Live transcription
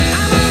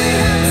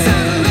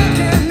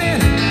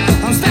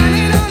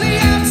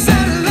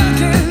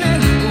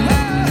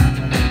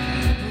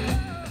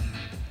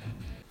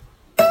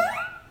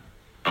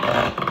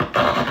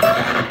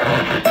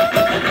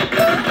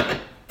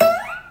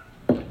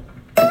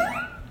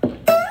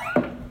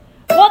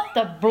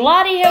the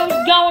bloody hell's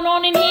going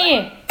on in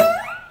here?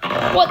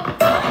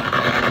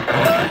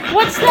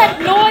 What's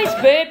that noise,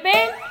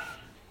 Birdman?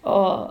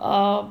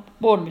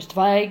 Morning, Mr.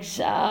 Fags.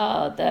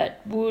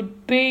 That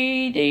would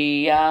be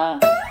the,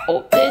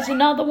 there's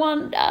another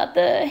one,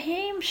 the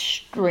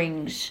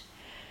hamstrings.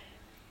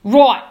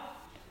 Right.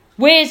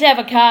 Where's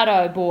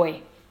Avocado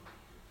Boy?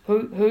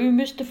 Who,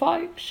 Mr.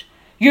 Fags?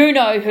 You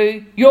know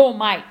who, your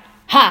mate,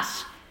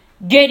 Huss.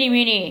 Get him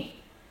in here.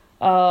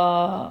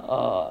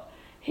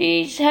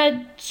 He's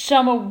had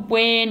some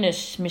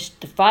awareness,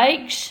 Mr.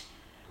 Fags.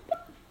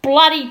 What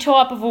bloody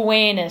type of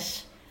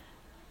awareness?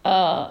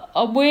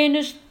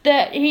 Awareness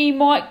that he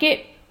might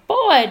get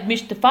fired,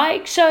 Mr.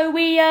 Fags. So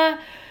we,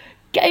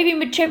 gave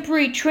him a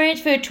temporary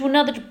transfer to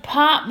another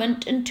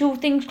department until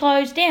things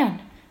close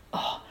down.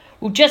 Oh,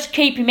 we'll just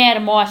keep him out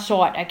of my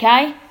sight,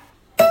 okay?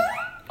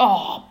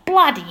 Oh,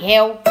 bloody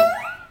hell.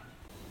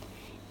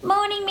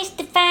 Morning,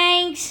 Mr.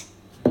 Fags.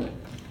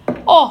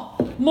 Oh,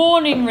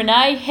 morning,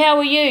 Renee. How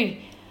are you?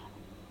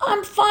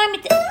 I'm fine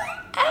with the...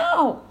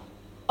 Ow!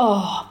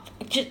 Oh,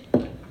 just...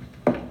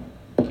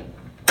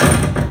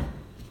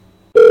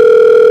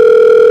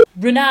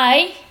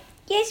 Renee?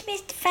 Yes,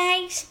 Mr.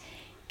 Fags.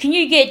 Can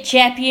you get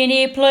Chappie in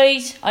here,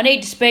 please? I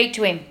need to speak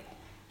to him.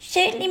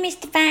 Certainly,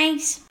 Mr.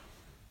 Fags.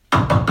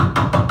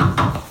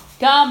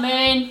 Come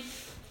in.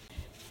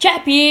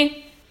 Chappie here.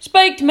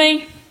 Speak to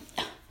me.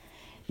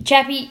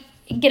 Chappie,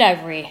 get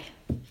over here.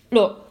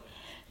 Look,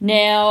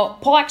 now,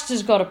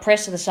 Pikester's got a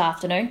presser this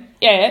afternoon.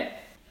 Yeah.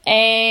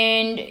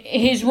 And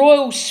his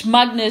royal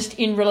smugness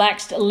in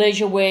relaxed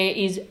leisure wear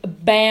is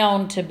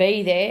bound to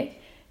be there.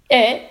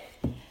 Yeah.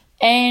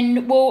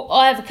 And, well,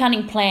 I have a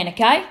cunning plan,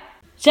 okay?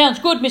 Sounds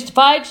good, Mr.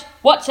 Fags.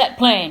 What's that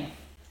plan?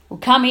 Well,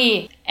 come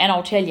here and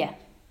I'll tell you.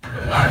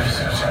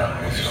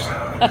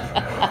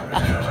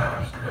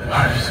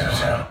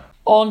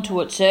 On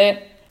to it,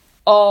 sir.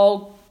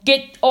 I'll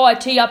get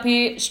IT up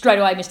here straight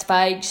away, Mr.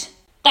 Fags.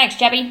 Thanks,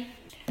 Chappie.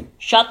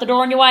 Shut the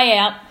door on your way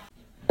out.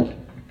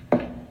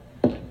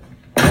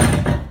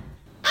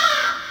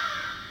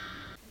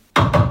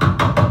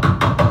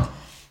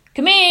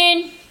 Come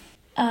in.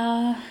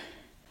 Hi.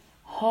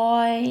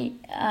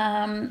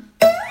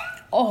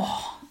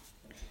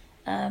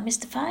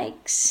 Mr.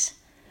 Fags?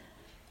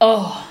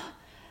 Oh,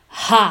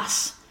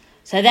 Huss.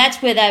 So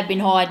that's where they've been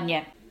hiding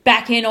you.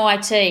 Back in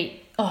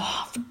IT.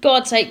 Oh, for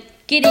God's sake,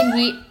 get in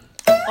here.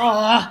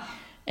 Oh,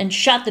 and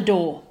shut the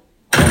door.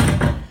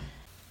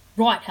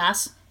 Right,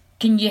 Huss.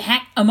 Can you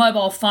hack a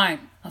mobile phone?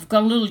 I've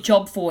got a little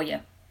job for you.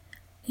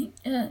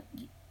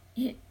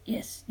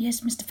 Yes,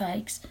 Mr.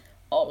 Fags.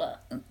 I'll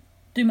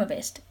do my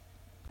best.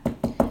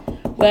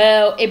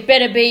 Well, it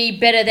better be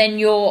better than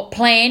your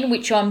plan,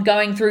 which I'm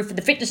going through for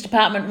the fitness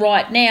department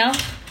right now.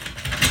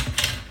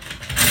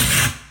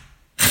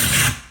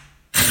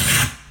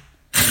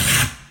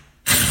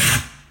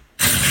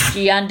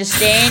 Do you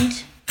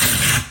understand,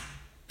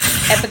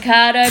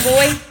 Avocado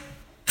Boy?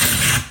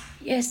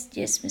 Yes,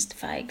 Mr.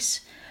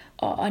 Fags.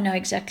 Oh, I know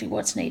exactly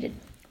what's needed.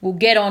 We'll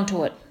get on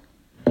to it.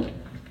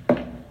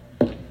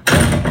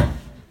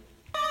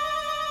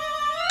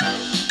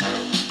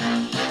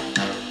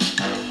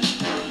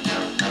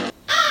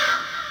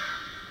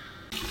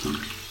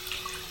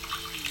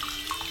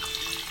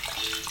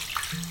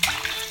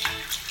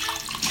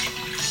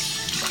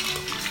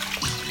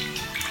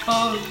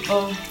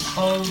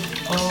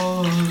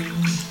 Oh,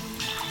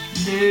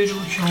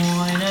 little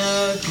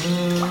China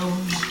girl.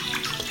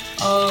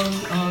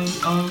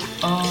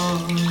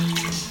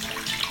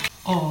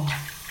 Oh,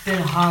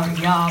 better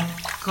hurry up.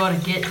 Gotta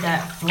get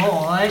that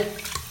flight.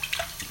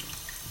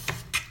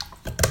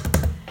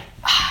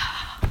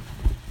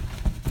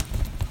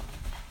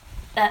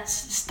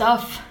 That's the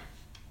stuff.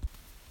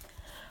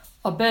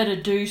 I better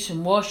do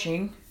some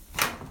washing.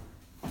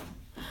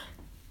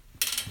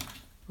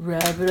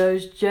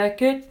 Rabbitoh's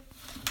jacket.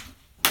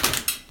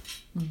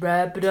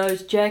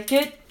 Rabbitoh's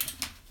jacket.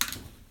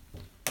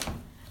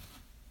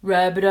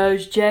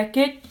 Rabbitoh's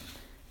jacket.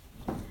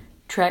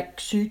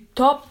 Tracksuit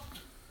top.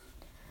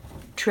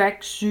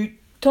 Tracksuit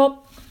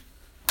top.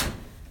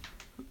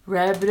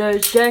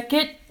 Rabbitoh's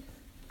jacket.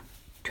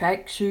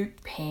 Tracksuit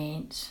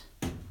pants.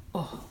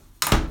 Oh,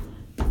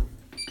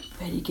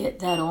 better get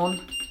that on.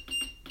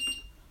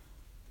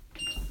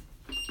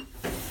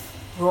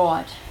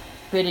 Right,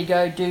 better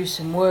go do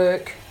some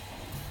work.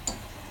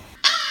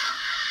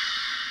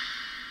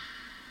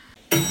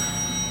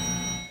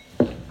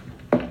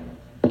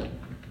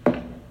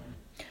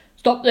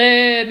 Stop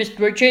there, Mr.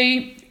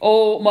 Ritchie.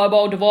 All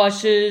mobile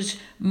devices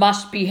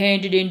must be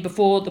handed in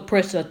before the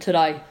presser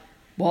today.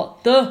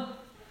 What the?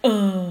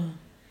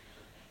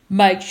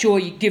 Make sure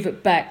you give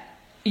it back.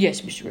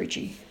 Yes, Mr.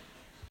 Ritchie.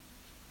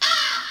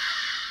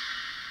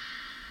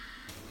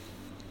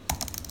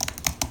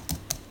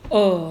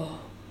 Oh,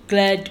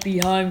 glad to be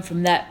home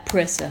from that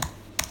presser.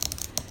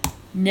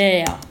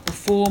 Now,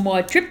 before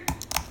my trip,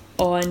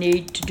 I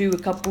need to do a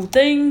couple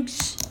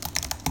things.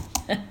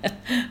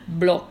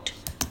 Blocked.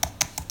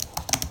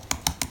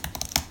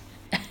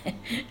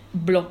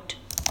 Blocked.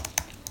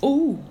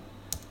 Oh,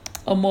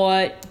 I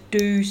might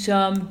do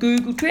some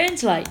Google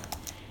Translate.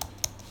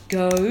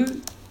 Go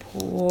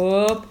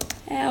pour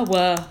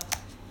power.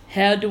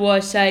 How do I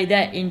say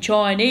that in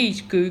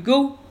Chinese,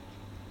 Google?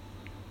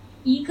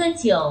 一个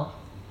九，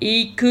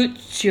一个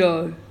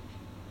九，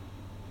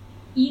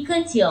一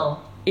个九，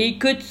一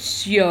个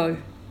九。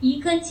一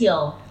个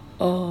九，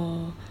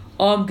 Oh,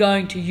 I'm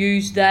going to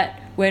use that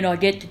when I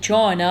get to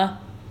China.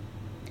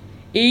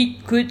 一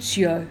个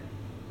九.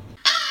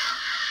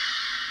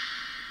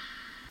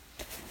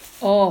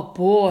 Oh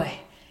boy,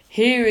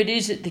 here it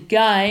is at the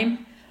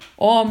game.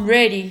 I'm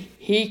ready.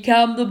 Here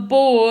come the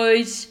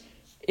boys.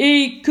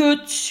 一个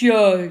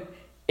九，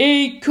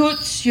一个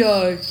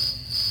九，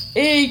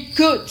一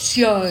个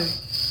九.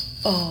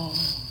 Oh,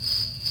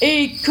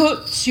 一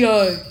个九.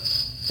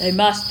 They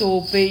must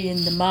all be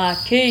in the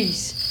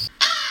marquees.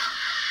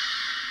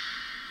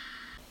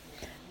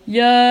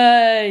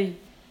 Yay!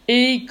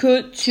 一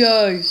个九，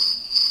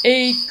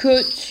一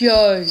个九.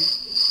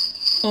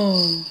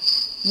 Oh,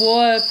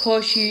 why are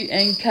Koshi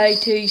and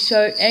KT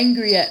so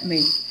angry at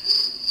me?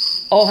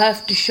 I'll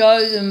have to show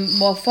them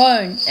my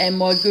phone and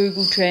my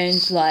Google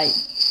Translate.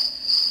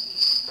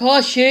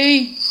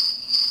 Koshi,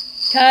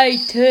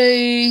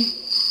 KT.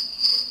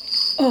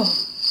 Oh,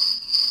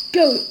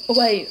 go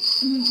away,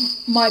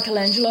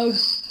 Michelangelo.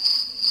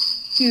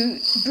 You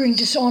bring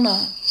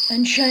dishonour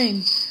and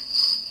shame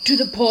to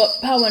the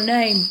power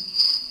name,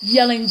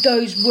 yelling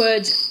those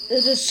words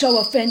that are so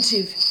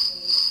offensive.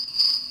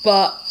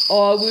 But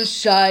I was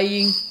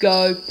saying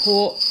go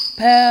port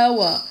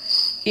power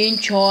in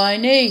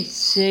Chinese,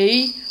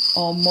 see,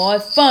 on my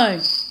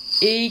phone.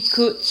 一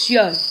个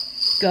九,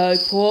 go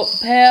port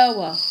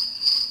power.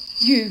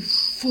 You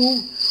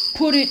fool,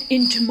 put it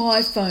into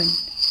my phone.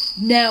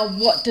 Now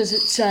what does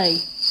it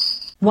say?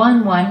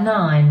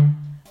 119,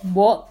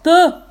 What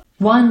the?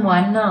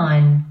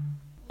 119.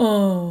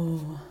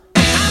 Oh.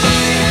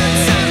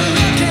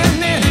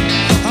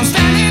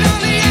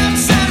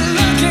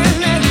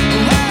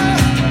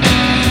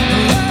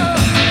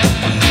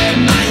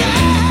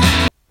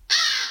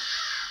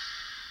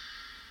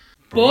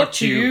 Brought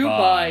to you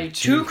by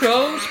Two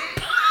Crows